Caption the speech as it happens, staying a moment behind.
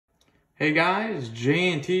Hey guys,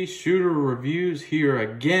 J&T Shooter Reviews here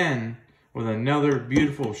again with another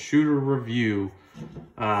beautiful shooter review.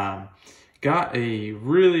 Got a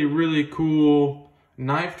really cool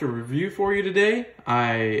knife to review for you today.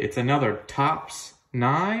 It's another Tops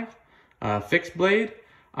knife, fixed blade.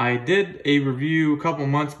 I did a review a couple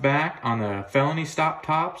months back on the felony stop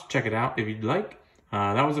tops. Check it out if you'd like.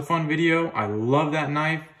 That was a fun video. I love that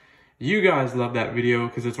knife. You guys love that video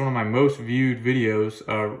because it's one of my most viewed videos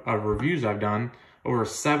of reviews I've done. Over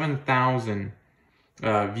 7,000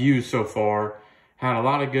 views so far. Had a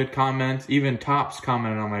lot of good comments. Even Tops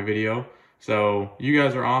commented on my video. So you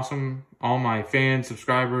guys are awesome. All my fans,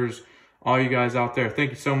 subscribers, all you guys out there, thank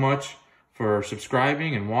you so much for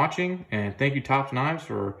subscribing and watching. And thank you, Tops Knives,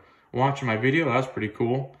 for watching my video. That was pretty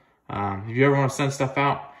cool. If you ever want to send stuff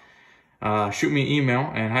out, shoot me an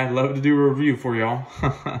email, and I'd love to do a review for y'all.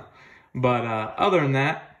 But other than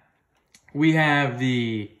that, we have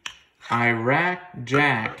the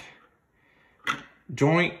Iraq-Jac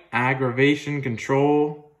Joint Aggravation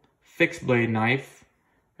Control Fixed Blade Knife.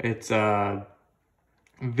 It's a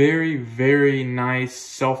very nice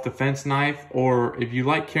self-defense knife, or if you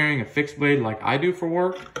like carrying a fixed blade like I do for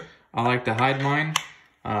work, I like to hide mine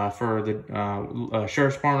for the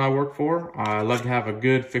sheriff's department I work for. I love to have a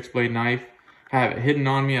good fixed blade knife, have it hidden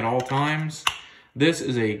on me at all times. This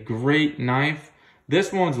is a great knife.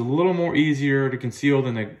 This one's a little more easier to conceal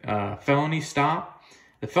than the felony stop.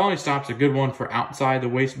 The felony stop's a good one for outside the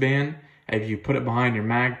waistband. If you put it behind your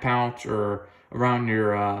mag pouch or around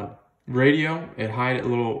your radio, it'd hide it a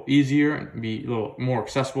little easier and be a little more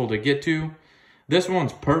accessible to get to. This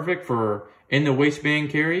one's perfect for in the waistband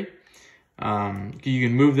carry. You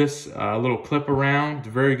can move this little clip around. It's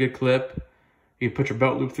a very good clip. You can put your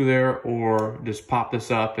belt loop through there or just pop this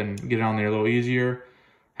up and get it on there a little easier,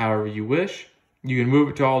 however you wish. You can move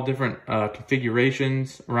it to all different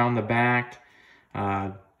configurations around the back,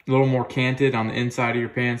 a little more canted on the inside of your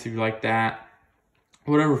pants if you like that.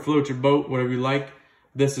 Whatever floats your boat, whatever you like,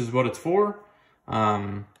 this is what it's for.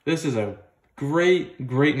 This is a great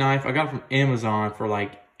knife. I got it from Amazon for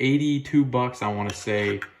like 82 bucks, I want to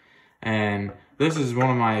say. And this is one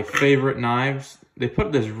of my favorite knives. They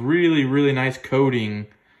put this really nice coating.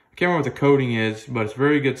 I can't remember what the coating is, but it's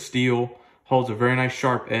very good steel. Holds a very nice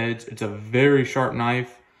sharp edge. It's a very sharp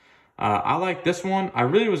knife. I like this one. I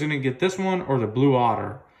really was going to get this one or the Blue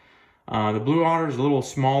Otter. The Blue Otter is a little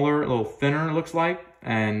smaller, a little thinner it looks like.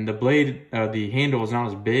 And the blade, the handle is not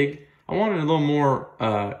as big. I wanted a little more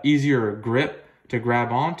easier grip to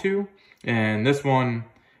grab onto. And this one,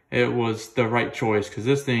 it was the right choice because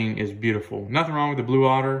this thing is beautiful. Nothing wrong with the Blue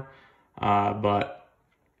Otter. But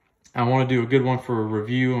I want to do a good one for a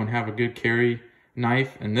review and have a good carry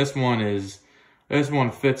knife, and this one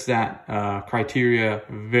fits that criteria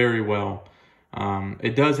very well.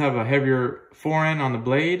 It does have a heavier forend on the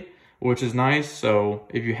blade, which is nice. So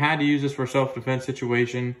if you had to use this for a self-defense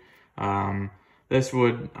situation, I'd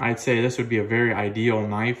say this would be a very ideal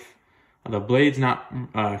knife. The blade's not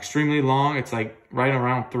extremely long. It's like right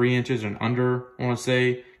around 3 inches and under, I want to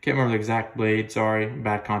say. Can't remember the exact blade, sorry,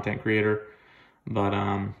 bad content creator. But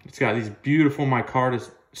it's got these beautiful micarta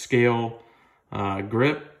scale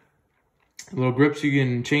grip. Little grips you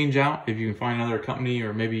can change out if you can find another company,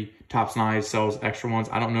 or maybe Tops Knives sells extra ones.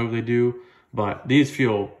 I don't know if they do, but these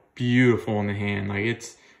feel beautiful in the hand. Like,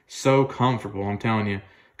 it's so comfortable, I'm telling you.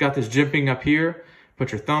 Got this jimping up here,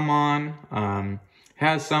 put your thumb on.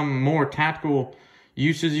 Has some more tactical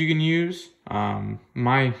uses you can use.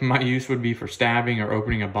 My use would be for stabbing or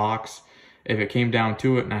opening a box if it came down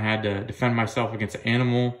to it and I had to defend myself against an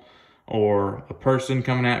animal or a person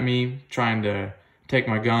coming at me trying to take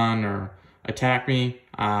my gun or attack me.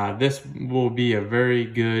 This will be a very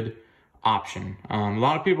good option. A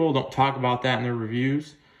lot of people don't talk about that in their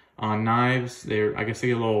reviews on knives. I guess they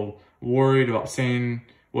get a little worried about saying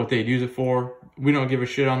what they'd use it for. We don't give a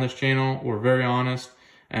shit on this channel. We're very honest,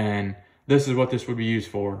 and this is what this would be used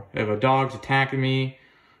for. If a dog's attacking me,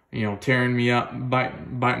 you know, tearing me up,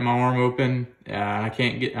 biting my arm open, I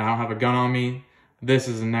don't have a gun on me, this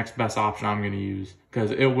is the next best option I'm going to use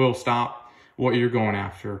because it will stop what you're going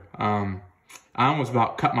after. I almost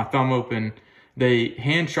about cut my thumb open. They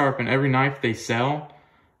hand sharpen every knife they sell.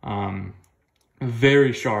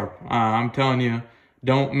 Very sharp. I'm telling you,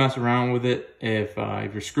 don't mess around with it. If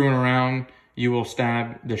you're screwing around, you will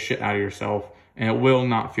stab the shit out of yourself, and it will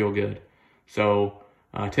not feel good. So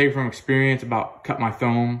take it from experience. About cut my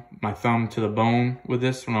thumb to the bone with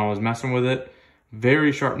this when I was messing with it.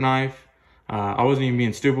 Very sharp knife. I wasn't even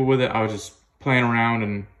being stupid with it. I was just playing around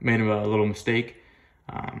and made a little mistake.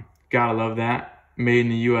 Gotta love that. Made in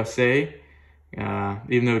the USA.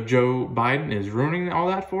 Even though Joe Biden is ruining all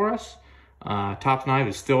that for us, Tops Knife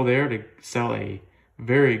is still there to sell a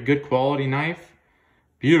very good quality knife.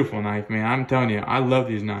 Beautiful knife, man. I'm telling you, I love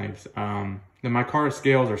these knives. The micarta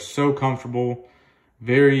scales are so comfortable,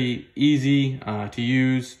 very easy to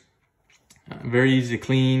use, very easy to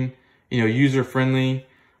clean, user friendly.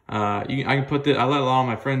 I can put this, I let a lot of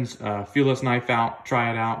my friends feel this knife out,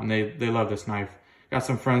 try it out, and they love this knife. Got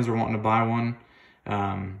some friends who are wanting to buy one.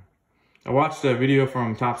 I watched a video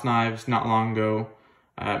from Tops Knives not long ago.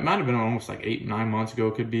 It might have been almost like 8-9 months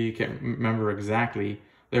ago, could be, can't remember exactly.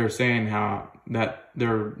 They were saying that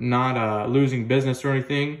they're not losing business or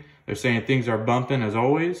anything. They're saying things are bumping as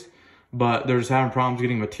always, but they're just having problems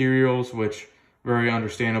getting materials, which very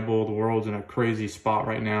understandable. The world's in a crazy spot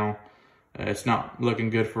right now. It's not looking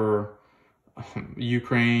good for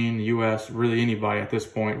Ukraine, the US, really anybody at this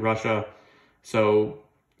point, Russia. So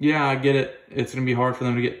yeah, I get it. It's going to be hard for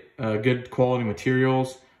them to get good quality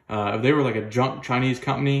materials. If they were like a junk Chinese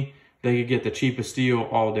company, they could get the cheapest steel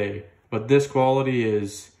all day. But this quality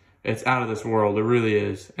it's out of this world. It really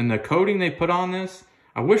is. And the coating they put on this,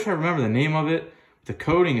 I wish I remember the name of it. The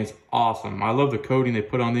coating is awesome. I love the coating they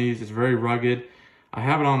put on these. It's very rugged. I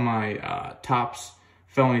have it on my Tops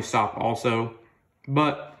Felony Stop also.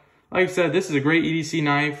 But like I said, this is a great EDC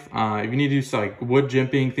knife. If you need to do like wood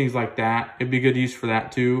jimping, things like that, it'd be good use for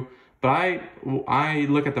that too. But I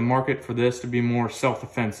look at the market for this to be more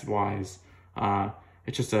self-defense wise.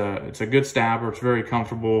 It's a good stabber. It's very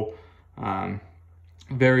comfortable,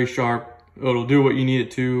 very sharp. It'll do what you need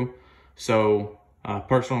it to. So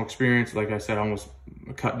personal experience, like I said, I almost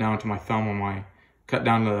cut down to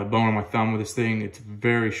the bone on my thumb with this thing. It's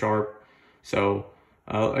very sharp. So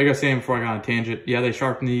like I was saying before I got on a tangent, yeah, they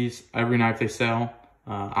sharpen these every knife they sell.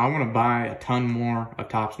 I want to buy a ton more of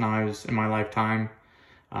Tops knives in my lifetime.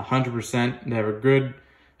 100%.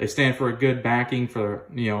 They stand for a good backing for,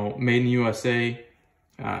 made in the USA,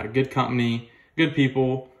 good company, good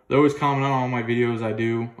people. They always comment on all my videos I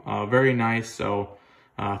do. Very nice. So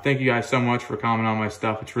thank you guys so much for commenting on my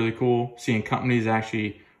stuff. It's really cool seeing companies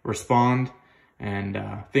actually respond and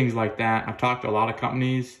things like that. I've talked to a lot of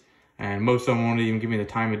companies and most of them won't even give me the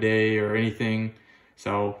time of day or anything.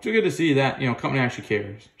 So it's good to see that, company actually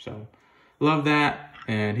cares. So love that.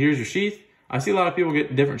 And here's your sheath. I see a lot of people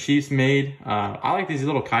get different sheaths made. I like these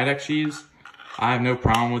little Kydex sheaths. I have no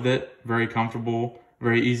problem with it. Very comfortable,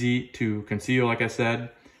 very easy to conceal, like I said.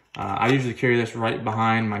 I usually carry this right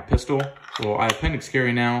behind my pistol. Well, I appendix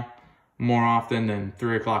carry now more often than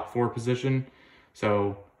 3 o'clock 4 position.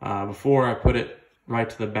 So before I put it right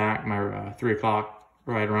to the back, my 3 o'clock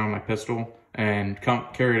right around my pistol, and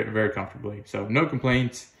carried it very comfortably. So no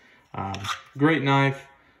complaints. Great knife.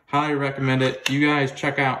 Highly recommend it. You guys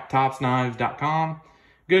check out topsknives.com.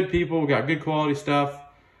 Good people, got good quality stuff.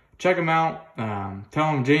 Check them out.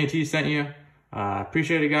 Tell them J&T sent you.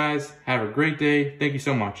 Appreciate it, guys. Have a great day. Thank you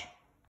so much.